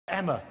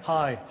Emma,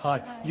 hi.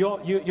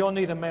 You're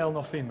neither male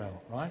nor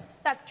female, right?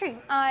 That's true.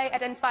 I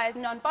identify as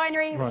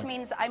non-binary, which Right.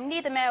 means that I'm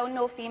neither male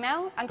nor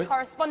female, and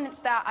correspondent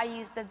to that, I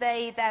use the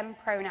they, them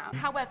pronoun.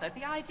 However,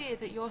 the idea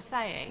that you're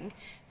saying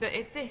that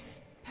if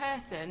this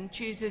person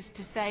chooses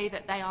to say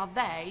that they are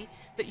they,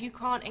 that you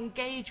can't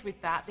engage with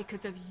that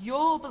because of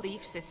your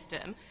belief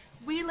system.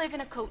 We live in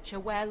a culture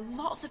where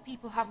lots of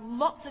people have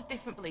lots of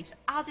different beliefs,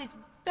 as is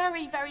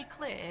very, very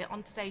clear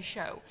on today's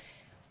show.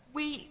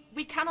 We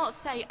cannot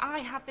say, I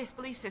have this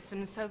belief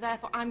system, so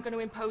therefore I'm going to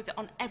impose it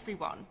on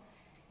everyone.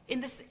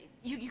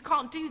 You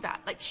can't do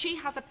that. Like, she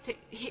has